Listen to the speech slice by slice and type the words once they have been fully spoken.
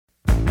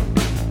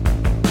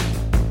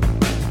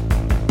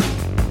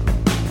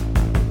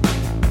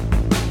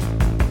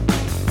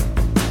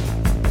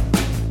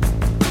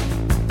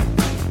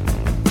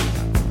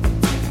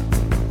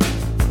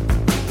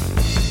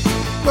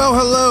Well,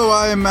 hello,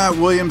 I am Matt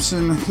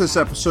Williamson. This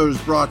episode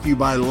is brought to you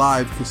by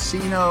Live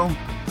Casino.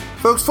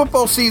 Folks,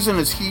 football season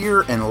is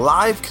here, and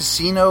Live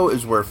Casino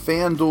is where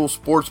FanDuel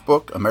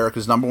Sportsbook,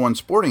 America's #1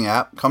 sporting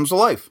app, comes to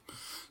life.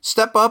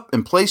 Step up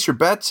and place your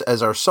bets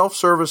as our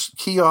self-service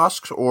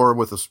kiosks or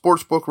with a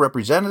sportsbook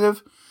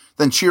representative.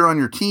 Then cheer on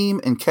your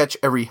team and catch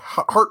every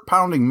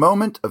heart-pounding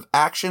moment of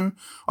action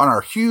on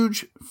our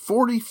huge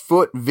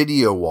 40-foot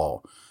video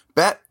wall.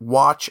 Bet,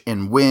 watch,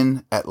 and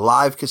win at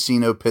Live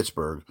Casino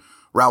Pittsburgh,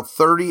 Route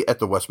 30 at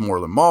the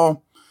Westmoreland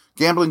Mall.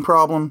 Gambling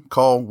problem?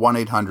 Call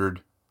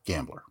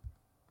 1-800-GAMBLER.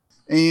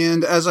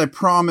 And as I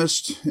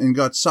promised and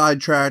got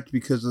sidetracked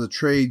because of the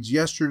trades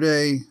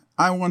yesterday,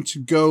 I want to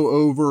go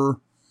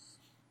over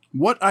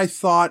what I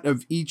thought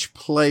of each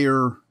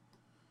player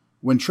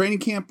when training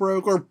camp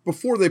broke or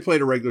before they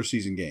played a regular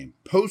season game.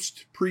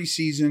 Post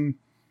preseason,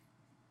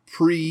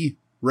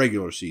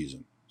 pre-regular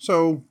season.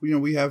 So,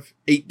 we have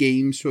 8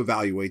 games to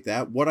evaluate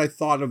that. What I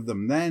thought of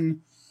them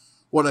then,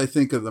 what I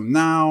think of them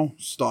now,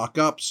 stock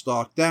up,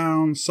 stock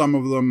down. Some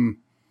of them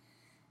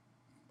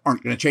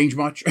aren't going to change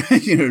much,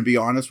 to be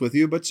honest with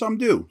you, but some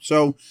do.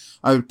 So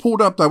I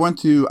went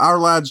to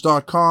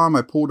ourlads.com.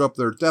 I pulled up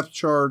their depth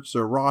charts,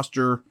 their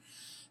roster,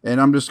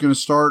 and I'm just going to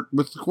start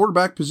with the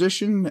quarterback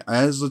position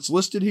as it's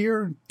listed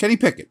here, Kenny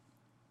Pickett.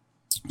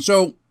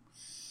 So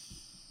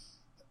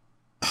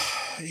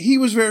he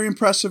was very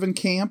impressive in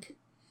camp,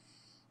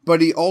 but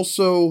he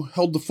also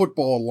held the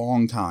football a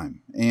long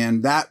time,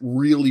 and that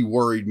really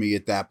worried me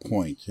at that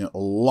point. A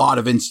lot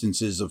of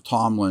instances of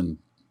Tomlin,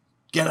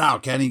 get it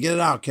out,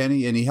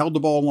 Kenny, and he held the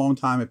ball a long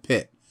time at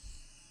Pitt.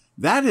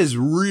 That has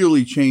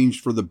really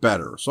changed for the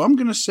better. So I'm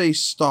going to say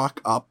stock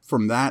up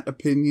from that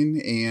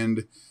opinion,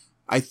 and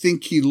I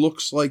think he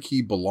looks like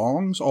he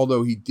belongs,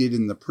 although he did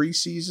in the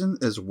preseason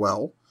as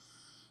well.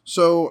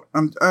 So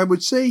I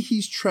would say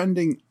he's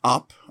trending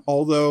up,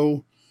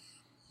 although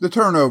the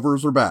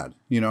turnovers are bad.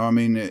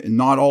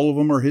 Not all of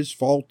them are his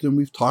fault, and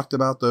we've talked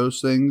about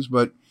those things,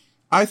 but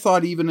I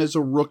thought even as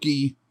a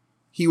rookie,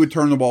 he would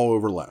turn the ball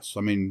over less.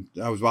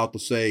 I was about to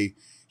say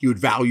he would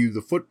value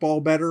the football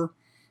better,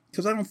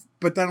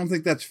 but I don't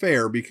think that's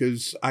fair,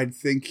 because I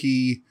think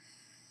he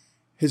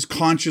has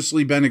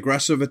consciously been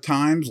aggressive at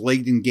times,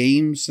 late in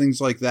games,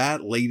 things like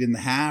that, late in the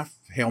half,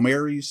 Hail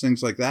Marys,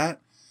 things like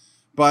that.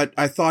 But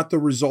I thought the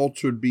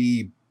results would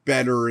be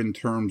better in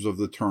terms of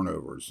the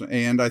turnovers.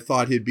 And I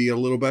thought he'd be a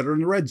little better in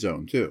the red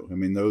zone too.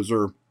 Those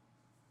are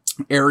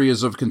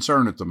areas of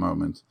concern at the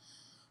moment.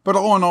 But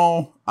all in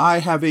all, I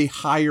have a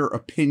higher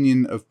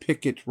opinion of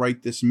Pickett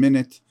right this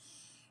minute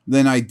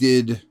than I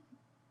did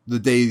the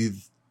day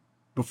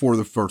before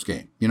the first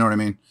game. You know what I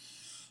mean?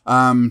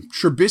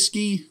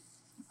 Trubisky,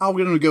 I'm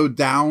going to go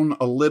down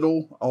a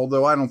little,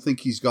 although I don't think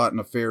he's gotten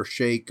a fair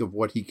shake of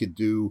what he could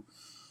do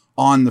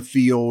on the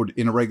field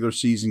in a regular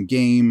season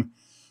game.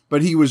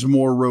 But he was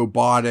more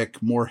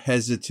robotic, more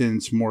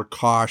hesitant, more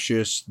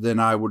cautious than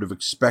I would have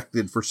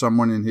expected for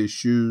someone in his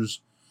shoes.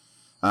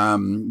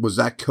 Was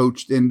that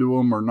coached into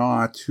him or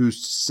not?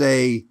 Who's to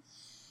say?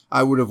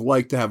 I would have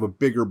liked to have a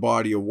bigger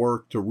body of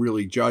work to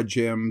really judge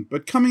him.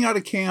 But coming out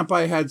of camp,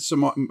 I had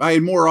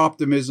more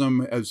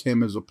optimism as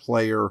him as a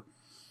player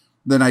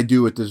than I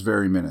do at this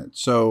very minute.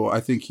 So I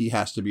think he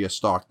has to be a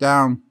stock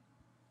down.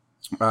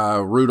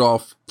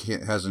 Rudolph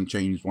hasn't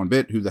changed one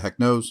bit. Who the heck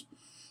knows?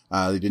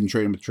 They didn't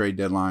trade him at the trade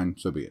deadline,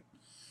 so be it.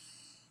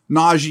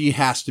 Najee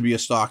has to be a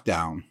stock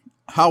down.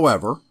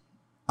 However,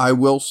 I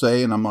will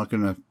say, and I'm not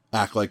going to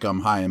act like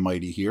I'm high and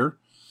mighty here,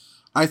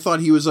 I thought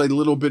he was a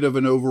little bit of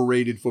an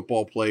overrated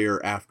football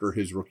player after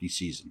his rookie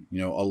season.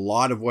 A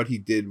lot of what he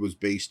did was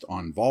based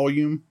on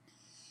volume,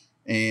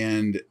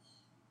 and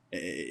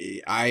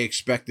I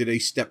expected a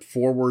step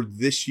forward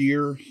this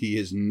year. He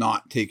has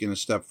not taken a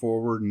step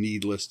forward,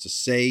 needless to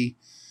say.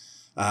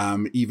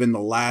 Even the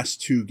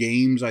last 2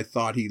 games, I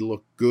thought he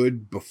looked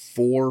good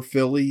before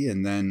Philly,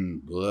 and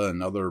then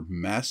another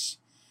mess.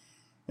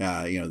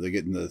 They're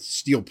getting the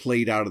steel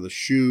plate out of the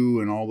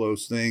shoe and all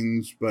those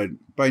things, but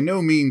by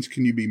no means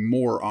can you be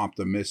more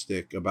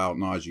optimistic about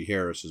Najee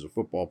Harris as a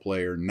football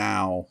player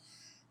now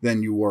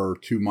than you were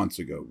 2 months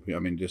ago.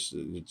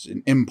 It's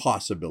an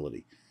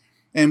impossibility.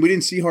 And we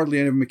didn't see hardly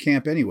any of him at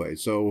camp anyway,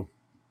 so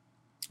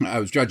I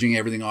was judging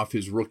everything off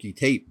his rookie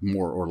tape,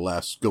 more or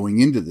less, going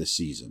into this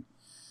season.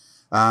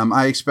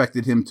 I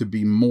expected him to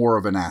be more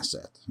of an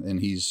asset, and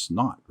he's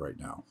not right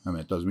now.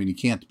 It doesn't mean he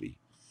can't be.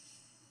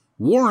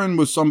 Warren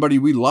was somebody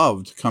we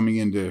loved coming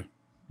into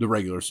the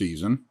regular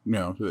season.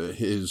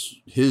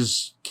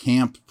 His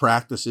camp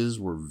practices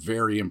were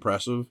very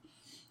impressive.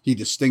 He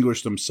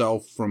distinguished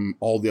himself from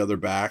all the other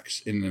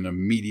backs in an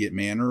immediate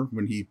manner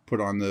when he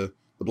put on the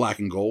black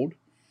and gold.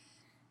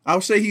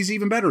 I'll say he's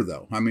even better,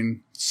 though.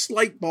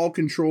 Slight ball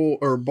control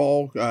or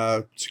ball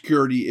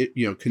security,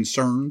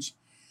 concerns.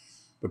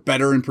 But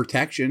better in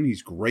protection.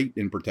 He's great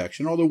in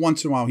protection. Although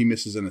once in a while he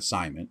misses an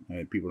assignment.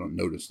 People don't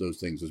notice those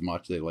things as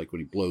much. They like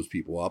when he blows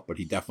people up, but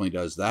he definitely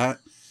does that.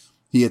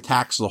 He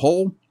attacks the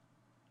hole,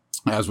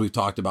 as we've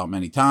talked about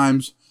many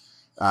times.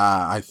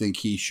 I think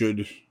he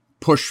should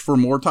push for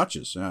more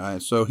touches.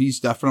 So he's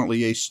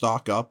definitely a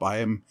stock up. I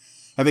am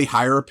have a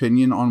higher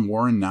opinion on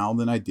Warren now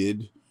than I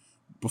did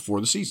before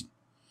the season.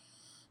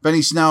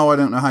 Benny Snell, I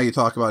don't know how you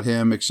talk about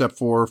him, except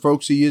for,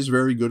 folks, he is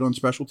very good on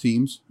special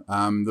teams.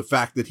 The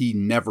fact that he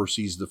never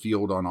sees the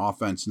field on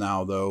offense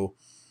now, though,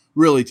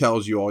 really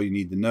tells you all you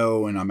need to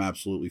know, and I'm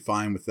absolutely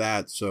fine with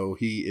that. So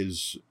he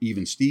is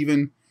even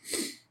Steven,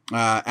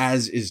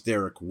 as is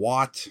Derek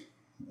Watt.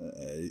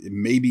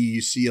 Maybe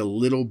you see a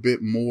little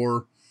bit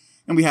more,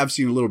 and we have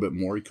seen a little bit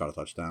more. He caught a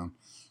touchdown.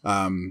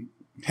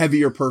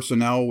 Heavier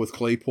personnel with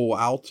Claypool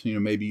out.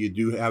 Maybe you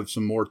do have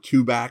some more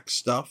two-back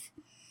stuff.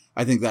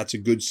 I think that's a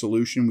good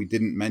solution. We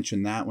didn't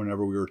mention that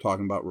whenever we were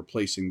talking about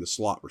replacing the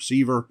slot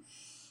receiver.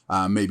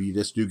 Maybe you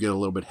just do get a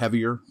little bit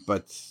heavier,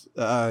 but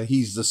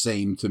he's the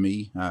same to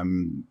me.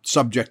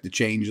 Subject to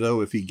change,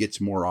 though, if he gets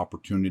more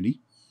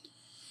opportunity.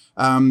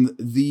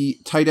 The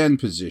tight end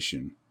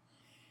position.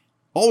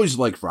 Always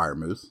liked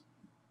Freiermuth.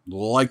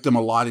 Liked him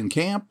a lot in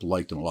camp.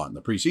 Liked him a lot in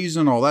the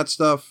preseason, all that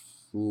stuff.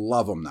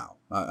 Love him now.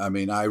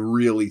 I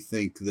really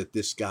think that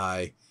this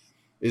guy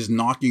is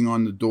knocking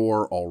on the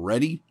door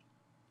already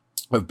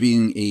of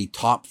being a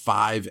top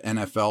 5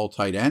 NFL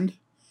tight end.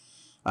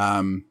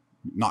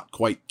 Not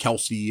quite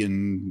Kelsey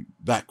and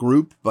that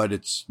group, but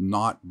it's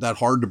not that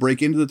hard to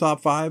break into the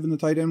top 5 in the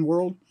tight end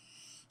world.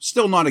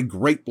 Still not a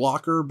great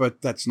blocker,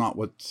 but that's not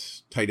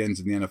what tight ends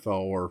in the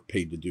NFL are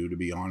paid to do, to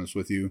be honest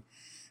with you.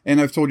 And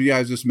I've told you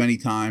guys this many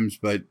times,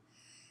 but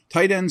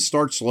tight ends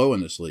start slow in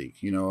this league.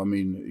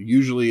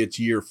 Usually it's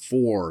year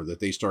 4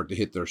 that they start to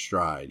hit their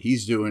stride.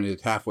 He's doing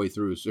it halfway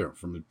through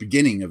from the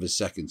beginning of his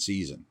second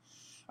season.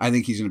 I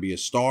think he's going to be a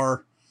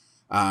star.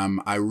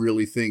 I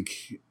really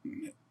think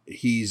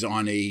he's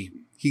on a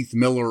Heath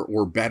Miller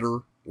or better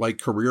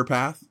career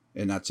path,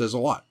 and that says a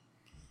lot.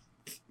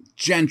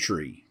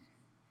 Gentry.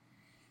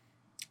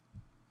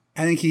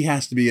 I think he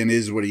has to be an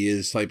is what he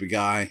is type of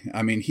guy.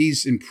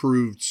 He's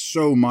improved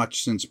so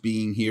much since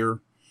being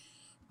here,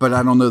 but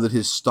I don't know that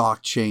his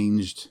stock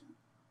changed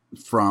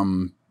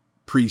from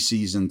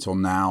preseason till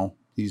now.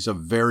 He's a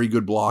very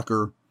good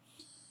blocker.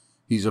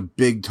 He's a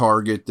big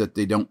target that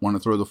they don't want to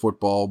throw the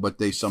football, but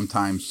they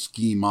sometimes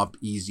scheme up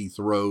easy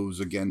throws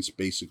against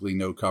basically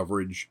no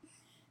coverage.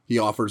 He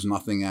offers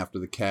nothing after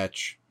the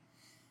catch.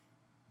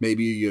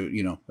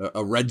 Maybe,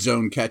 a red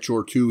zone catch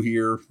or two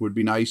here would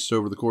be nice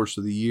over the course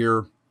of the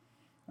year.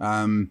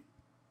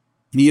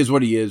 He is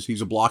what he is.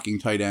 He's a blocking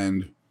tight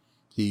end.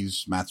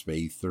 He's Matt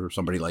Spaeth or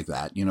somebody like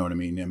that. You know what I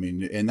mean?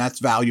 And that's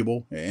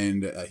valuable.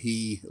 And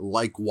he,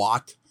 like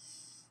Watt,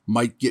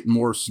 might get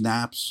more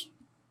snaps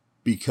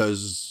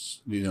because,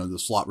 the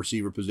slot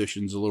receiver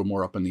position's a little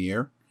more up in the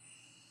air.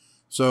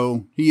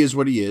 So he is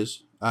what he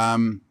is.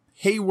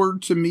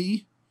 Hayward, to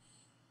me,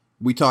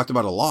 we talked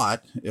about a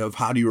lot of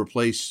how do you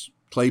replace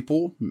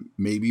Claypool,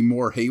 maybe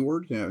more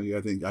Hayward.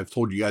 I think I've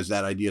told you guys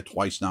that idea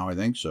twice now, I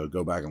think. So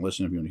go back and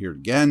listen if you want to hear it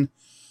again.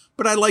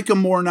 But I like him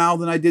more now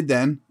than I did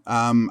then.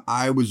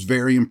 I was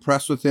very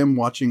impressed with him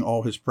watching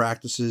all his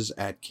practices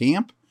at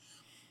camp.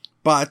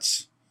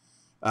 But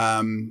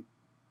didn't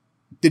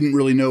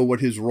really know what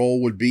his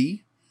role would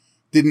be.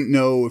 Didn't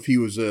know if he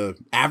was a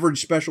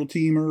average special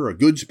teamer, a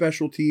good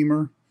special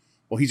teamer.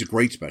 Well, he's a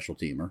great special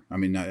teamer.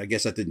 I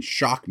guess that didn't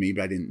shock me,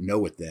 but I didn't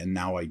know it then.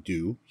 Now I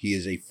do. He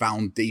is a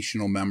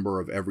foundational member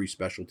of every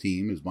special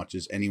team as much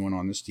as anyone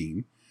on this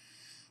team.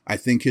 I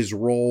think his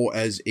role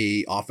as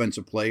a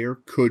offensive player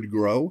could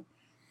grow.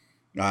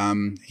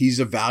 He's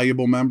a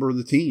valuable member of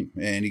the team,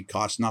 and he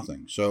costs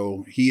nothing.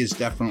 So he is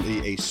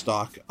definitely a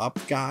stock up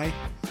guy.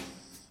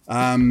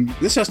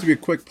 This has to be a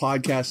quick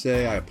podcast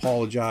today. I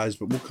apologize,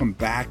 but we'll come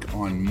back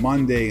on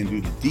Monday and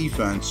do the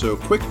defense. So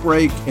quick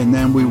break, and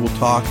then we will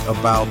talk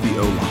about the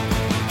O-line.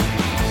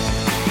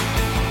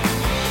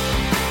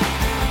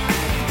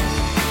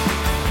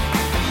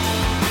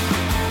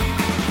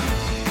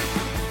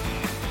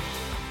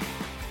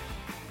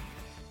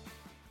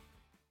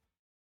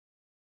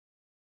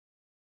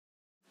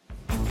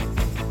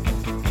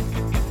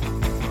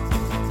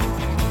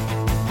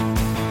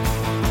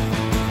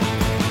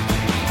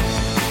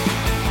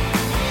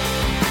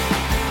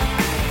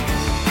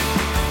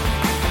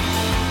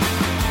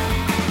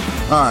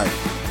 All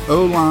right,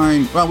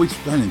 O-line. Well, I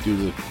didn't do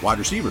the wide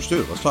receivers,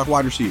 too. Let's talk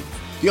wide receivers.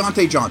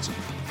 Deontay Johnson.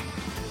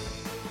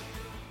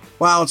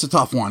 Well, it's a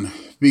tough one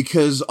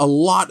because a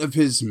lot of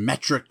his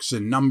metrics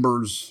and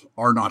numbers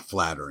are not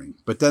flattering.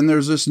 But then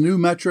there's this new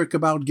metric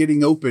about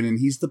getting open, and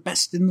he's the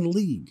best in the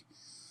league.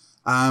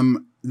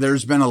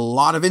 There's been a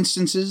lot of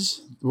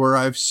instances where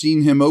I've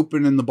seen him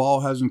open and the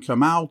ball hasn't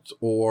come out,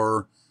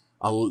 or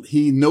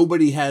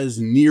nobody has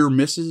near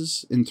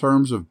misses in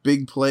terms of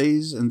big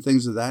plays and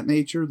things of that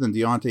nature than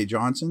Deontay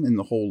Johnson in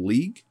the whole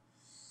league.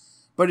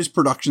 But his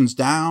production's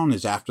down.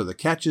 His after the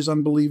catch is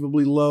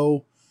unbelievably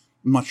low.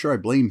 I'm not sure I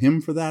blame him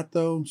for that,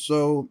 though.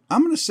 So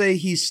I'm going to say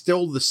he's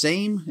still the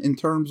same in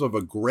terms of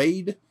a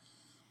grade.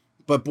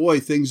 But boy,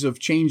 things have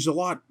changed a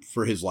lot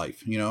for his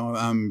life,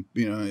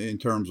 in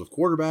terms of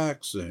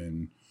quarterbacks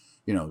and,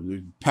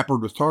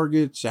 peppered with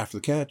targets, after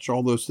the catch,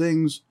 all those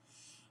things.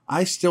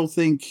 I still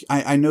think,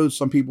 I know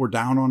some people are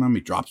down on him.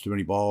 He drops too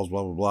many balls,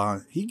 blah, blah, blah.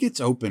 He gets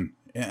open.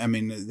 I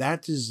mean,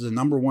 that is the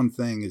number one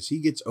thing, is he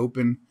gets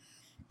open,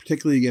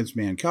 particularly against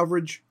man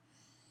coverage.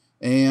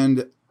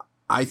 And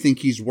I think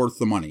he's worth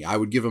the money. I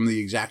would give him the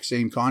exact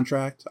same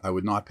contract. I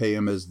would not pay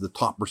him as the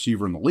top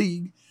receiver in the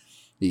league.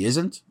 He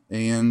isn't.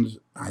 And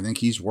I think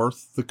he's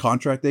worth the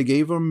contract they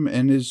gave him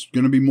and is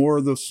going to be more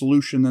of the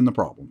solution than the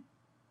problem.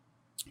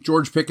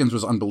 George Pickens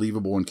was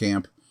unbelievable in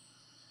camp,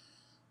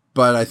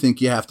 but I think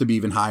you have to be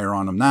even higher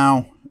on him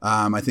now.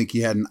 I think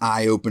he had an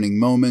eye-opening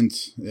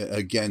moment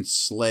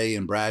against Slay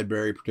and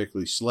Bradbury,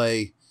 particularly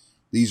Slay.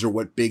 These are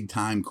what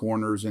big-time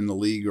corners in the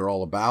league are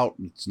all about.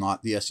 It's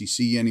not the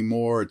SEC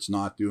anymore. It's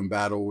not doing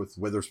battle with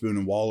Witherspoon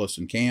and Wallace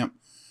in camp.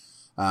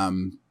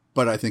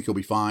 But I think he'll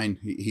be fine.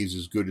 He's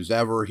as good as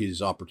ever.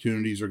 His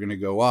opportunities are going to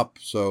go up.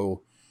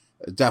 So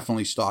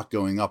definitely stock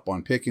going up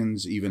on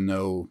Pickens, even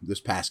though this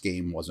past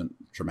game wasn't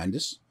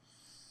tremendous.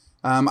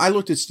 I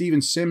looked at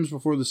Steven Sims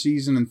before the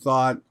season and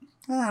thought,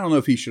 I don't know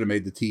if he should have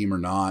made the team or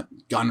not.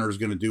 Gunner's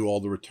going to do all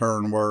the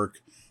return work.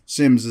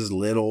 Sims is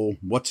little.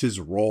 What's his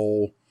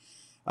role?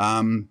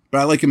 But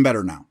I like him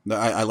better now.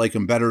 I like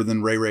him better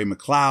than Ray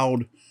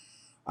McLeod.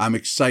 I'm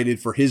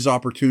excited for his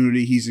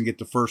opportunity. He's going to get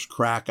the first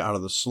crack out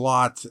of the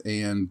slot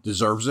and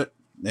deserves it.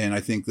 And I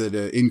think that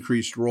an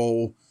increased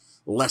role,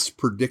 less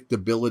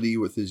predictability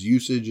with his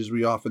usage, as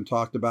we often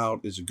talked about,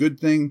 is a good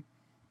thing.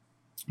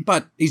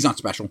 But he's not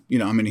special.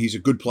 He's a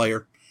good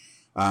player.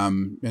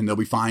 And they'll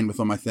be fine with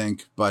him, I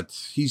think.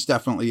 But he's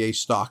definitely a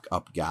stock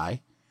up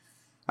guy.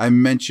 I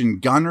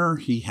mentioned Gunner.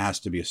 He has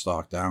to be a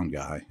stock down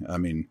guy.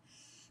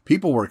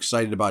 People were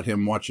excited about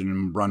him, watching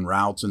him run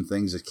routes and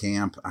things at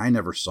camp. I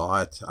never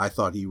saw it. I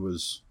thought he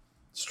was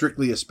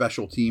strictly a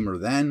special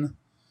teamer then.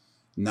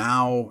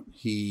 Now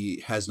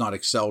he has not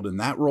excelled in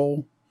that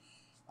role.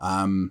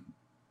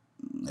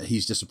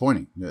 He's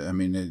disappointing.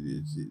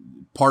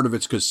 Part of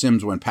it's because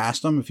Sims went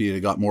past him. If he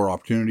had got more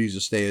opportunities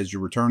to stay as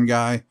your return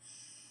guy.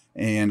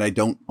 And I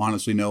don't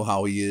honestly know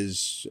how he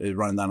is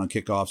running down on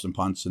kickoffs and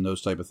punts and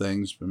those type of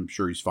things. I'm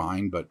sure he's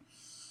fine, but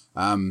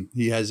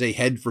he has a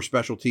head for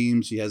special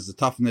teams. He has the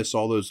toughness,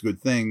 all those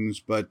good things,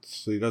 but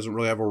he doesn't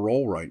really have a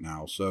role right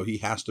now. So he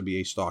has to be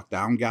a stock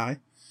down guy.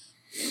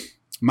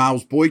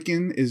 Miles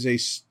Boykin is a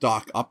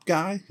stock up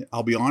guy.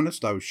 I'll be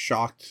honest. I was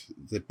shocked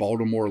that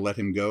Baltimore let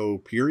him go,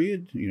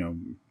 period,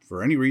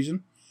 for any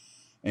reason.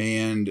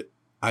 And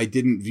I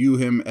didn't view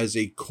him as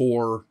a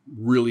core,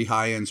 really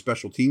high-end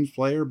special teams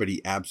player, but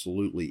he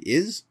absolutely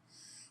is.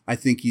 I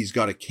think he's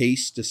got a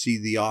case to see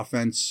the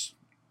offense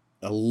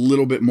a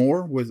little bit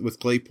more with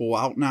Claypool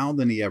out now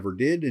than he ever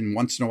did. And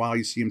once in a while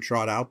you see him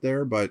trot out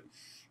there, but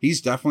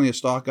he's definitely a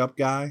stock up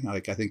guy.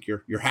 I think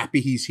you're happy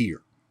he's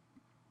here.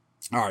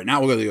 All right, now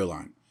we'll go to the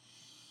O-line.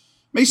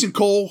 Mason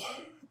Cole,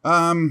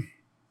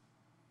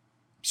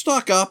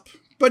 stock up,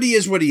 but he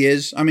is what he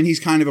is. He's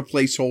kind of a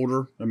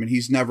placeholder.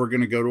 He's never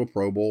going to go to a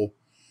Pro Bowl.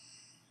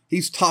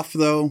 He's tough,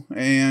 though,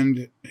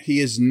 and he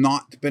has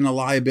not been a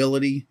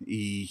liability.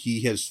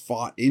 He has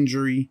fought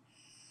injury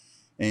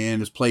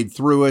and has played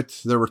through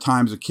it. There were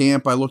times at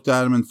camp I looked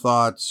at him and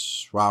thought,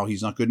 wow,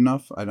 he's not good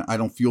enough. I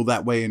don't feel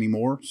that way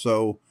anymore.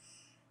 So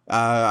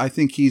I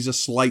think he's a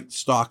slight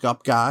stock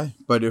up guy.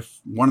 But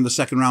if one of the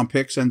second-round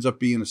picks ends up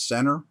being a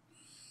center,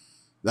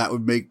 that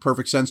would make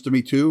perfect sense to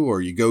me, too. Or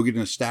you go get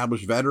an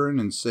established veteran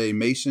and say,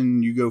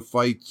 Mason, you go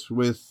fight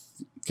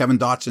with Kevin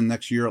Dotson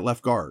next year at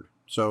left guard.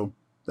 So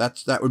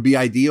that would be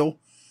ideal.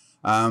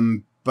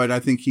 But I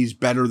think he's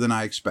better than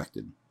I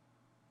expected.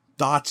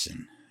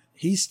 Dotson,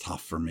 he's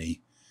tough for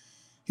me.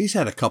 He's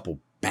had a couple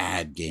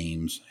bad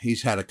games.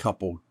 He's had a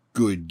couple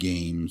good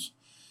games.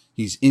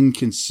 He's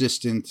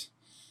inconsistent.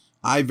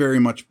 I very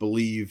much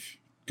believe,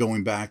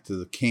 going back to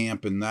the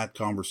camp and that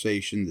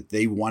conversation, that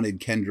they wanted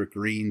Kendrick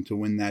Green to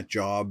win that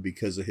job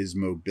because of his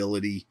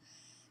mobility.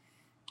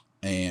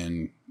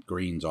 And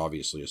Green's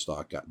obviously a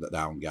stock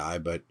down guy,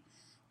 but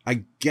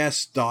I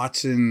guess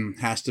Dotson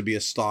has to be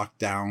a stock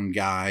down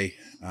guy.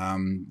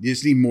 You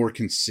just need more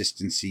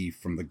consistency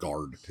from the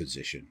guard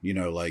position. You're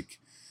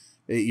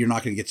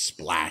not going to get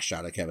splash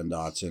out of Kevin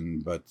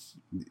Dotson, but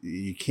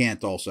you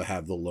can't also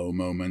have the low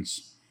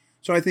moments.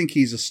 So I think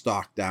he's a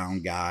stock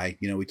down guy.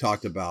 We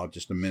talked about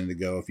just a minute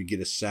ago, if you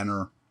get a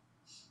center,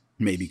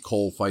 maybe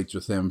Cole fights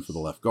with him for the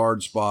left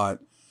guard spot.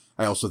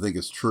 I also think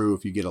it's true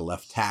if you get a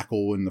left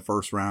tackle in the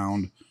first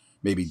round,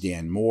 maybe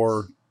Dan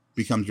Moore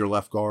becomes your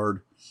left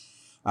guard.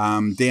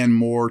 Dan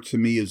Moore, to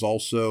me, is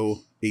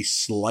also a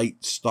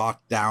slight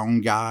stock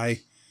down guy.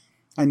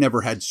 I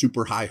never had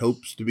super high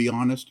hopes, to be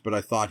honest, but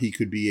I thought he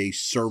could be a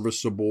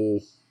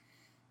serviceable,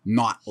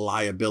 not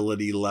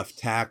liability left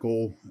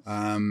tackle.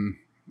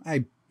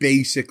 I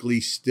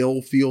basically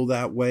still feel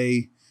that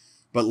way,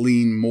 but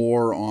lean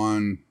more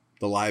on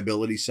the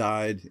liability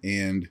side.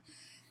 And,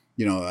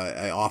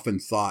 I often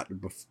thought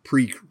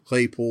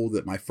pre-Claypool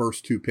that my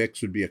first two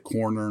picks would be a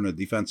corner and a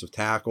defensive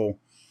tackle.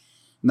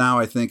 Now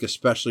I think,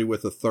 especially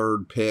with a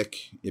third pick,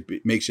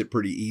 it makes it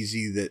pretty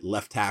easy that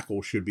left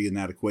tackle should be in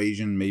that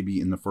equation, maybe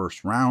in the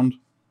first round.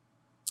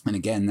 And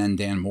again, then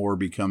Dan Moore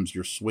becomes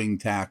your swing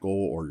tackle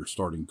or your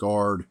starting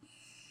guard.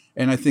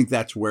 And I think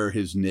that's where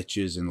his niche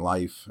is in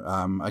life.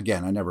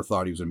 Again, I never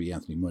thought he was going to be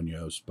Anthony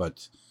Munoz,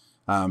 but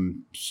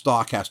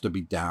stock has to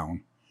be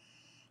down.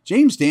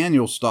 James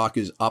Daniels' stock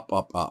is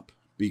up,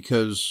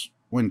 because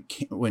when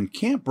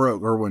camp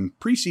broke, or when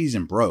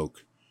preseason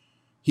broke,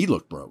 he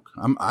looked broke.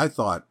 I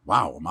thought,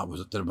 wow,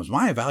 was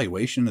my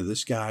evaluation of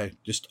this guy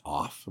just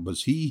off?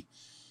 Is he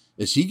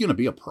going to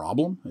be a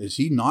problem? Is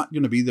he not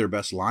going to be their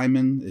best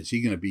lineman? Is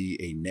he going to be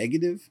a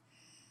negative?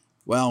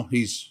 Well,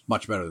 he's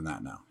much better than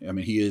that now. I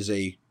mean, he is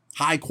a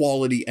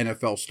high-quality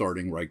NFL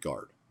starting right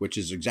guard, which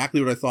is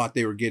exactly what I thought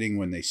they were getting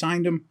when they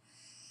signed him,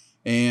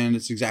 and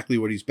it's exactly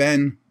what he's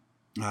been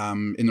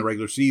in the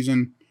regular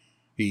season.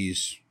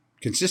 He's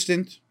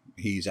consistent.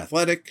 He's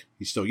athletic.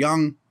 He's still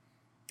young.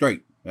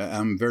 Great.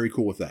 I'm very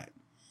cool with that.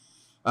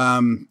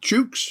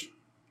 Chooks,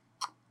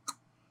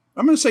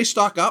 I'm going to say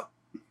stock up.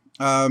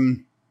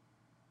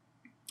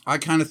 I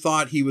kind of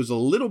thought he was a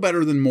little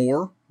better than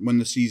Moore when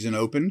the season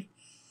opened.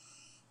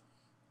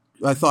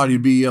 I thought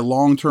he'd be a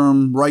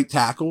long-term right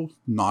tackle,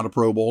 not a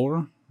Pro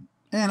Bowler.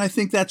 And I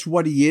think that's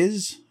what he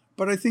is.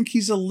 But I think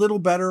he's a little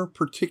better,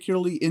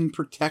 particularly in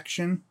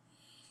protection,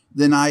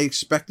 than I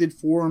expected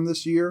for him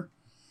this year.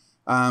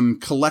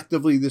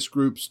 Collectively, this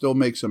group still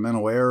makes a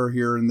mental error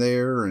here and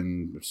there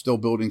and still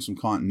building some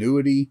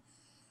continuity.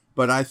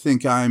 But I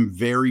think I'm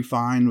very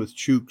fine with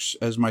Chooks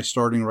as my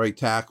starting right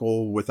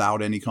tackle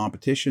without any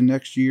competition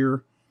next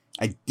year.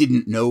 I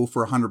didn't know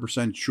for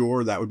 100%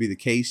 sure that would be the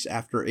case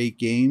after 8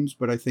 games,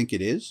 but I think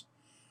it is.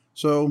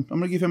 So I'm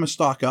going to give him a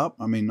stock up.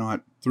 I mean,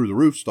 not through the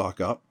roof stock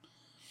up.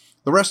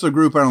 The rest of the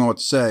group, I don't know what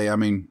to say. I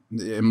mean,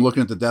 I'm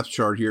looking at the depth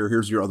chart here.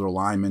 Here's your other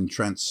linemen: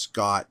 Trent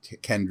Scott,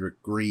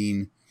 Kendrick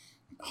Green,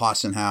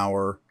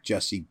 Hassenauer,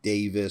 Jesse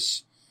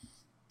Davis.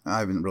 I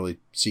haven't really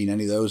seen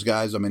any of those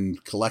guys. I mean,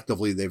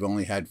 collectively, they've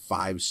only had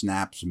 5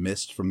 snaps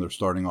missed from their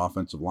starting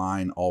offensive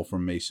line, all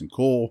from Mason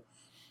Cole.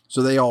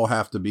 So they all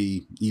have to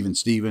be even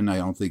Steven. I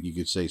don't think you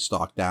could say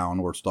stock down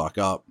or stock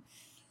up.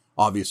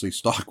 Obviously,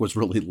 stock was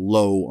really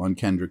low on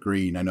Kendrick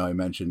Green. I know I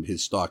mentioned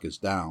his stock is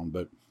down,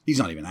 but he's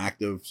not even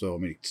active. So, I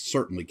mean, it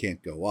certainly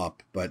can't go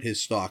up. But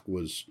his stock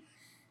was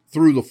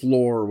through the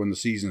floor when the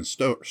season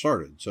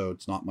started. So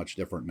it's not much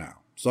different now.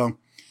 So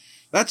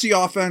that's the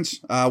offense.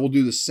 We'll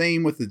do the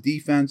same with the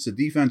defense. The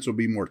defense will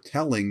be more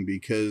telling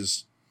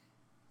because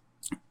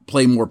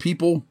play more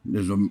people.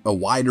 There's a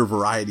wider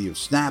variety of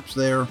snaps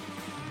there.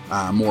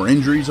 More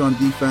injuries on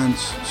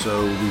defense.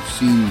 So we've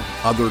seen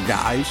other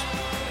guys.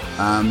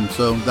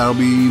 So that'll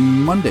be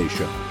Monday's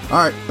show. All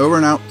right, over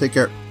and out. Take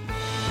care.